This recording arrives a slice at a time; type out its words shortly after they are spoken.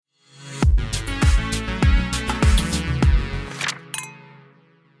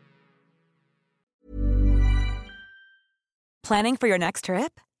Planning for your next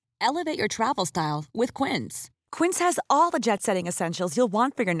trip? Elevate your travel style with Quince. Quince has all the jet-setting essentials you'll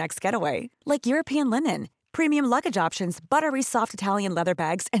want for your next getaway, like European linen, premium luggage options, buttery soft Italian leather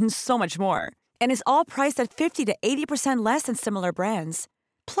bags, and so much more. And is all priced at 50 to 80% less than similar brands.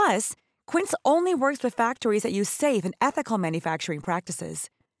 Plus, Quince only works with factories that use safe and ethical manufacturing practices.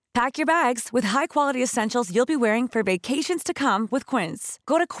 Pack your bags with high-quality essentials you'll be wearing for vacations to come with Quince.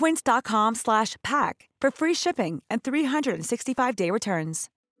 Go to quince.com/pack for free shipping and 365-day returns.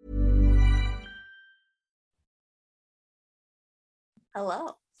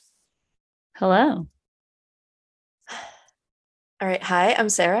 Hello. Hello. All right. Hi, I'm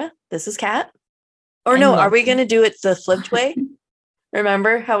Sarah. This is Kat. Or no, are we going to do it the flipped way?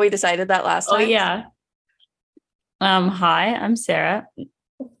 Remember how we decided that last time? Oh, yeah. Hi, I'm Sarah.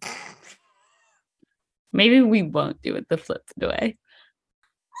 Maybe we won't do it the flipped way.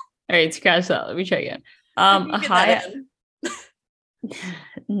 All right, scratch that. Let me try again. Hi.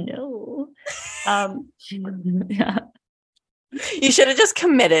 No. Yeah. You should have just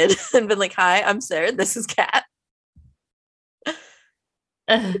committed and been like, hi, I'm Sarah. This is Kat.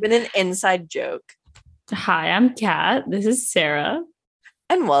 It's been an inside joke. Hi, I'm Kat. This is Sarah.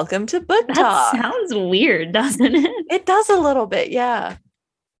 And welcome to Book That Talk. sounds weird, doesn't it? It does a little bit, yeah.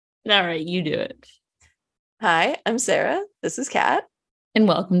 All right, you do it. Hi, I'm Sarah. This is Kat. And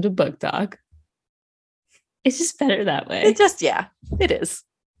welcome to Book Talk. It's just better that way. It is.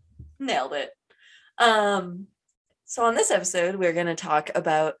 Nailed it. So on this episode, we're going to talk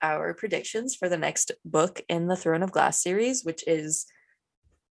about our predictions for the next book in the Throne of Glass series, which is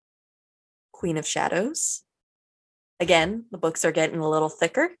Queen of Shadows. Again, the books are getting a little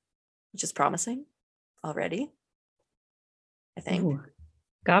thicker, which is promising already, I think. Ooh,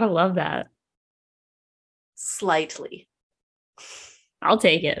 gotta love that. Slightly. I'll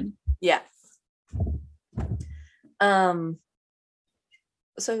take it. Yeah.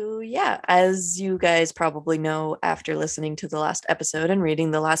 So yeah, as you guys probably know after listening to the last episode and reading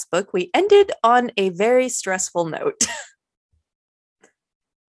the last book, we ended on a very stressful note.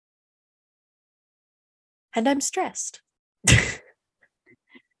 And I'm stressed.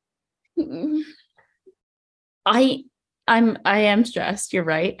 I am stressed, you're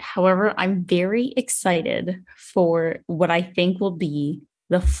right. However, I'm very excited for what I think will be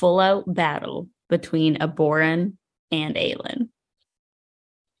the full-out battle between Aboren and Aelin.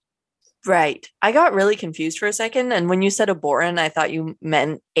 Right. I got really confused for a second, and when you said Aboren, I thought you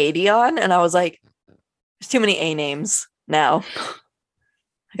meant Aedion, and I was like, there's too many A names now.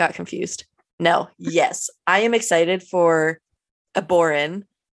 I got confused. No, yes, I am excited for Aboren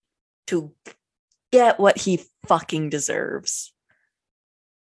to get what he fucking deserves.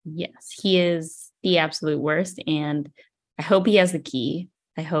 Yes, he is the absolute worst, and I hope he has the key.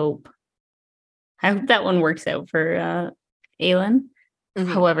 I hope that one works out for Aelin.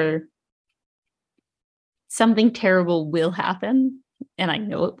 Mm-hmm. However, something terrible will happen, and I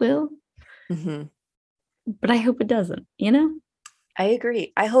know it will. Mm-hmm. But I hope it doesn't, you know? I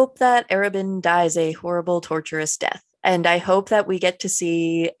agree. I hope that Arobynn dies a horrible, torturous death. And I hope that we get to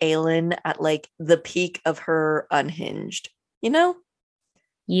see Aelin at like the peak of her unhinged, you know?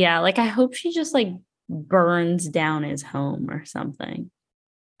 Yeah, like I hope she just like burns down his home or something.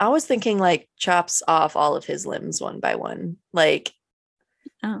 I was thinking like chops off all of his limbs one by one. Like,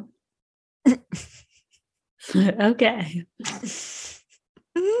 oh. Okay.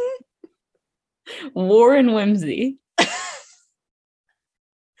 War and whimsy.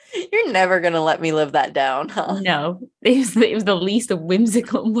 You're never going to let me live that down, huh? No, it was the least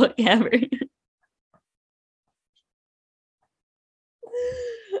whimsical book ever.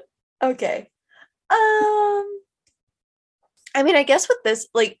 Okay. I mean, I guess with this,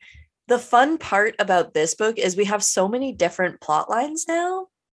 like, the fun part about this book is we have so many different plot lines now.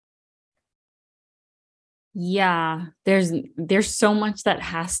 Yeah, there's so much that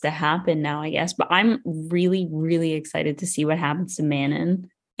has to happen now, I guess. But I'm really, really excited to see what happens to Manon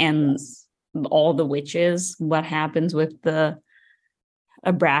and all the witches, what happens with the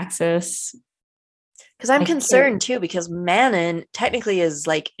Abraxas. Because I'm concerned too, because Manon technically is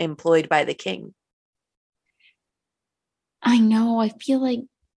like employed by the king. I know. I feel like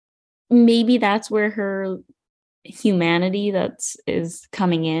maybe that's where her humanity is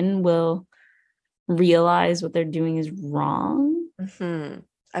coming in will realize what they're doing is wrong. Mm-hmm.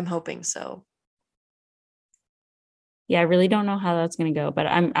 I'm hoping so. Yeah, I really don't know how that's going to go, but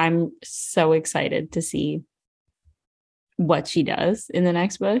I'm so excited to see what she does in the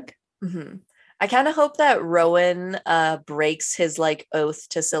next book. Mm-hmm. I kind of hope that Rowan breaks his like oath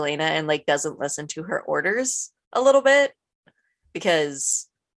to Celaena and like doesn't listen to her orders a little bit, because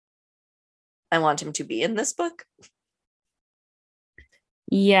I want him to be in this book.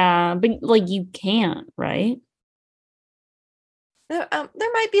 Yeah, but like you can't, right? There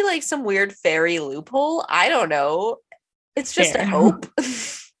might be like some weird fairy loophole. I don't know. It's just a Fair. hope.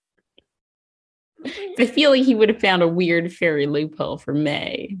 I feel like he would have found a weird fairy loophole for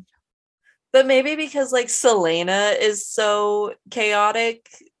May. But maybe because like Selena is so chaotic,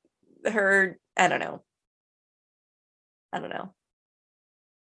 I don't know. I don't know.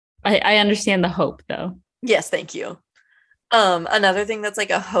 I understand the hope though. Yes, thank you. Another thing that's like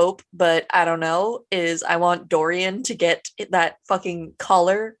a hope, but I don't know, is I want Dorian to get that fucking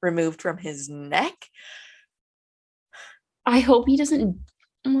collar removed from his neck. I hope he doesn't.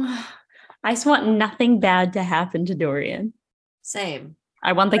 I just want nothing bad to happen to Dorian. Same.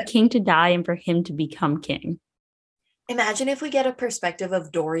 I want the king to die and for him to become king. Imagine if we get a perspective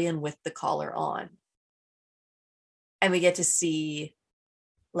of Dorian with the collar on. And we get to see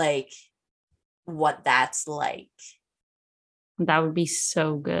like what that's like. That would be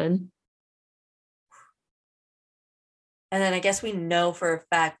so good. And then I guess we know for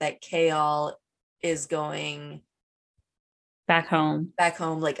a fact that Chaol is going back home,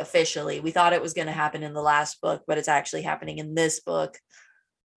 like officially. We thought it was going to happen in the last book, but it's actually happening in this book,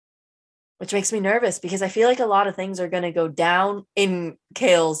 which makes me nervous because I feel like a lot of things are going to go down in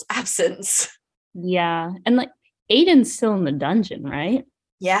Chaol's absence. Yeah. And like Aiden's still in the dungeon, right?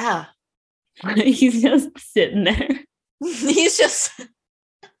 Yeah. He's just sitting there. He's just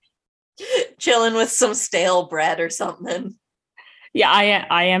chilling with some stale bread or something. Yeah,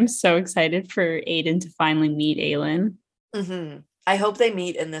 I am so excited for Aiden to finally meet Aelin. Mm-hmm. I hope they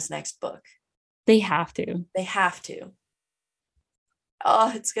meet in this next book. They have to. They have to.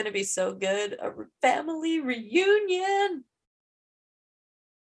 Oh, it's going to be so good. A family reunion.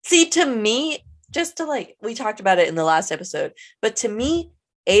 See, to me, just to like, we talked about it in the last episode, but to me,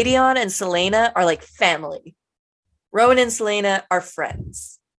 Aedion and Selena are like family. Rowan and Selena are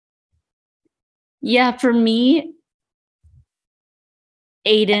friends. Yeah, for me,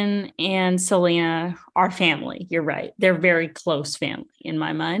 Aiden and Selena are family. You're right. They're very close family in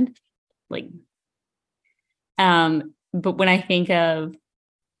my mind. Like, but when I think of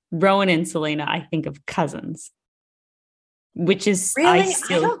Rowan and Selena, I think of cousins. Which is really,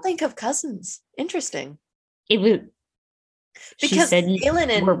 I don't think of cousins. Interesting. It was because she said Aelin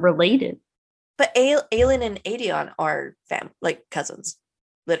and were related. But Aelin and Aedion are like cousins,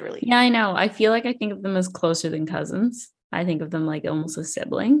 literally. Yeah, I know. I feel like I think of them as closer than cousins. I think of them like almost as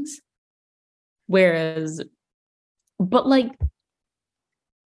siblings. Whereas, but like,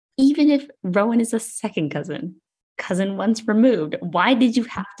 even if Rowan is a second cousin once removed, why did you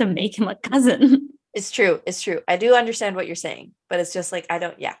have to make him a cousin? It's true. It's true. I do understand what you're saying, but it's just like,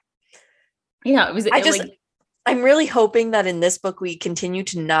 Yeah, I'm really hoping that in this book we continue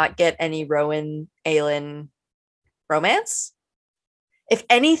to not get any Rowan Aelin romance. If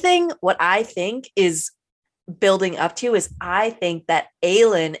anything, what I think is building up to is I think that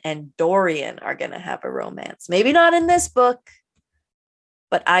Aelin and Dorian are going to have a romance. Maybe not in this book,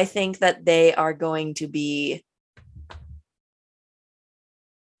 but I think that they are going to be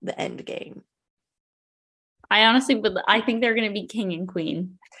the end game. I think they're going to be king and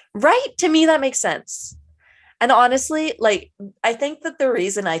queen. Right? To me, that makes sense. And honestly, like, I think that the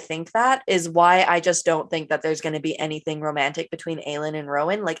reason I think that is why I just don't think that there's going to be anything romantic between Aelin and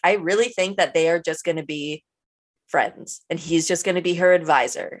Rowan. Like, I really think that they are just going to be friends and he's just going to be her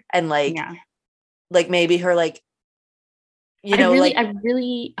advisor. And like, like maybe her, like, I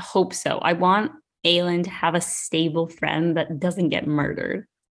really hope so. I want Aelin to have a stable friend that doesn't get murdered.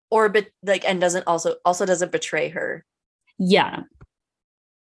 Or and doesn't also doesn't betray her. Yeah.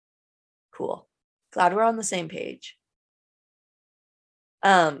 Cool. Glad we're on the same page.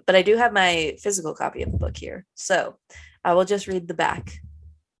 But I do have my physical copy of the book here. So I will just read the back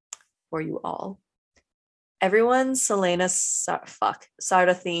for you all. Everyone Selena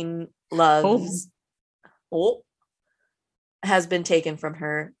Sardathine loves has been taken from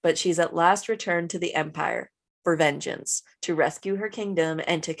her, but she's at last returned to the Empire for vengeance, to rescue her kingdom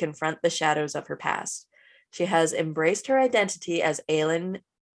and to confront the shadows of her past. She has embraced her identity as Aelin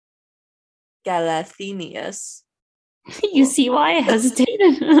Galathinius. You see why I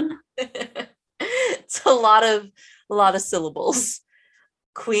hesitated? It's a lot of syllables.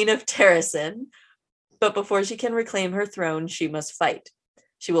 Queen of Terrasen. But before she can reclaim her throne, she must fight.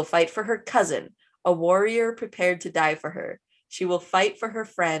 She will fight for her cousin, a warrior prepared to die for her. She will fight for her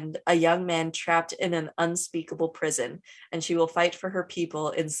friend, a young man trapped in an unspeakable prison, and she will fight for her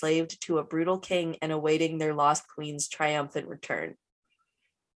people enslaved to a brutal king and awaiting their lost queen's triumphant return.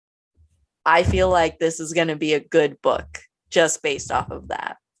 I feel like this is going to be a good book just based off of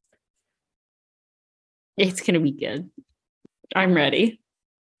that. It's going to be good. I'm ready.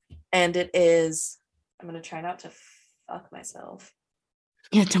 And it is, I'm going to try not to fuck myself.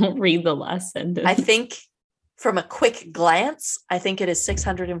 Yeah, don't read the last sentence. I think from a quick glance, I think it is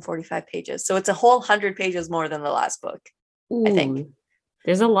 645 pages. So it's a whole 100 pages more than the last book. Ooh, I think.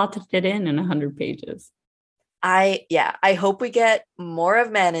 There's a lot to fit in 100 pages. I hope we get more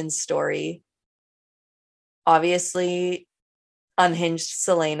of Manon's story. Obviously, Unhinged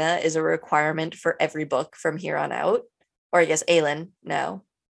Selena is a requirement for every book from here on out. Or I guess Aelin now.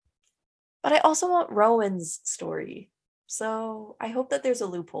 But I also want Rowan's story. So I hope that there's a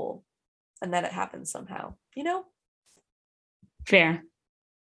loophole and that it happens somehow, you know? Fair.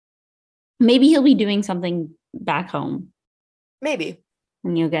 Maybe he'll be doing something back home. Maybe.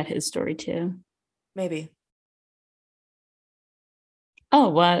 And you'll get his story too. Maybe. Oh,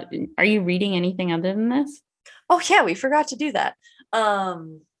 what? Are you reading anything other than this? Oh, yeah, we forgot to do that.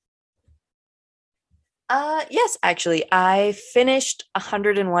 Yes, actually, I finished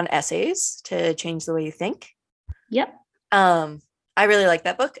 101 Essays to Change the Way You Think. Yep. I really like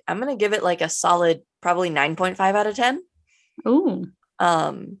that book. I'm going to give it like a solid, probably 9.5 out of 10. Ooh.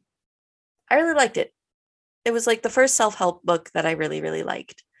 I really liked it. It was like the first self-help book that I really, really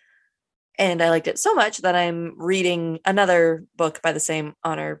liked. And I liked it so much that I'm reading another book by the same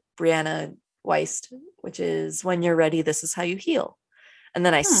author, Brianna Wiest, which is When You're Ready, This Is How You Heal. And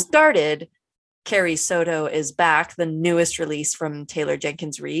then I started Carrie Soto is Back, the newest release from Taylor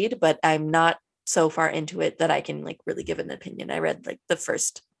Jenkins Reid, but I'm not so far into it that I can like really give an opinion. I read like the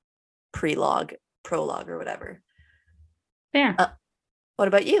first prologue or whatever. Fair. What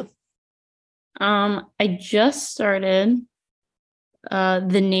about you? I just started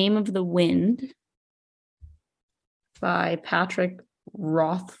The Name of the Wind by Patrick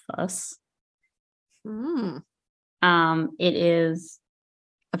Rothfuss. It is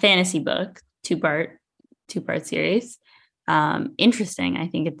a fantasy book, two-part series. Interesting. I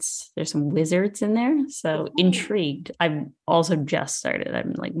think there's some wizards in there, so intrigued. I've also just started.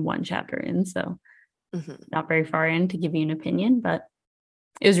 I'm like one chapter in, so not very far in to give you an opinion, but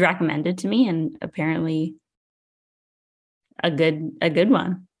it was recommended to me and apparently a good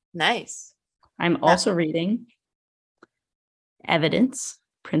one. Nice. I'm also reading Evidence,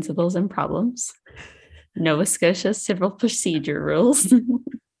 Principles and Problems, Nova Scotia Civil Procedure Rules,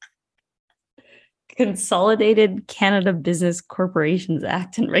 Consolidated Canada Business Corporations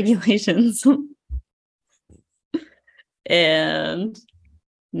Act and Regulations, and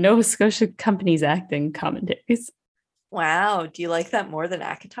Nova Scotia Companies Act and Commentaries. Wow. Do you like that more than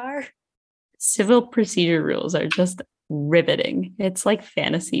ACOTAR? Civil procedure rules are just riveting. It's like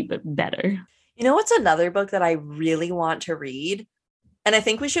fantasy, but better. You know what's another book that I really want to read? And I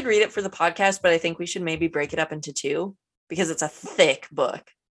think we should read it for the podcast, but I think we should maybe break it up into two because it's a thick book.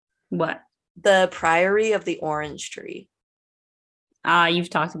 What? The Priory of the Orange Tree. You've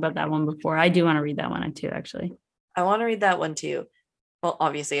talked about that one before. I do want to read that one too, actually. I want to read that one too. Well,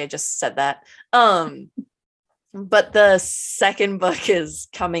 obviously I just said that. But the second book is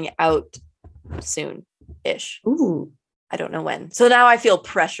coming out soon-ish. Ooh. I don't know when. So now I feel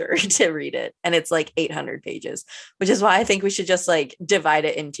pressure to read it. And it's like 800 pages, which is why I think we should just like divide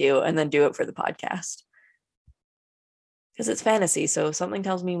it into and then do it for the podcast. Because it's fantasy. So something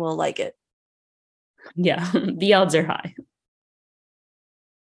tells me we'll like it. Yeah, the odds are high.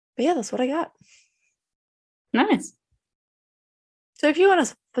 But yeah, that's what I got. Nice. So if you want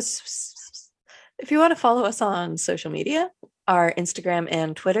to follow us on social media, our Instagram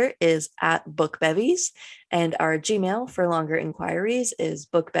and Twitter is @bookbevies, and our Gmail for longer inquiries is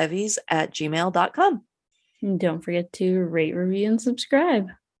bookbevies@gmail.com. And don't forget to rate, review, and subscribe.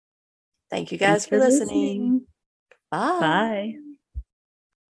 Thank you guys for listening. Bye. Bye.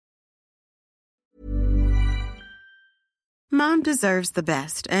 Mom deserves the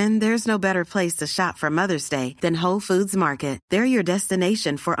best, and there's no better place to shop for Mother's Day than Whole Foods Market. They're your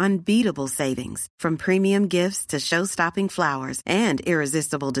destination for unbeatable savings, from premium gifts to show-stopping flowers and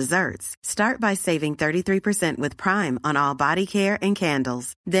irresistible desserts. Start by saving 33% with Prime on all body care and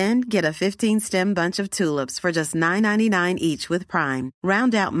candles. Then get a 15-stem bunch of tulips for just $9.99 each with Prime.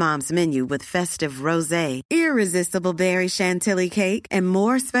 Round out Mom's menu with festive rosé, irresistible berry chantilly cake, and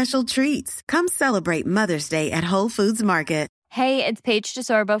more special treats. Come celebrate Mother's Day at Whole Foods Market. Hey, it's Paige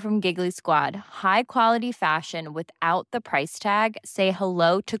DeSorbo from Giggly Squad. High quality fashion without the price tag. Say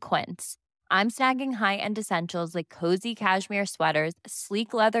hello to Quince. I'm snagging high-end essentials like cozy cashmere sweaters,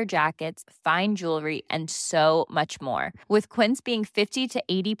 sleek leather jackets, fine jewelry, and so much more. With Quince being 50 to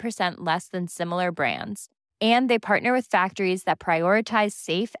 80% less than similar brands. And they partner with factories that prioritize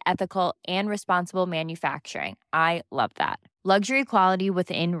safe, ethical, and responsible manufacturing. I love that. Luxury quality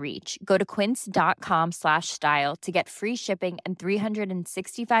within reach. Go to quince.com/style to get free shipping and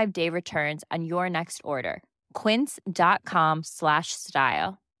 365-day returns on your next order.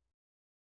 Quince.com/style.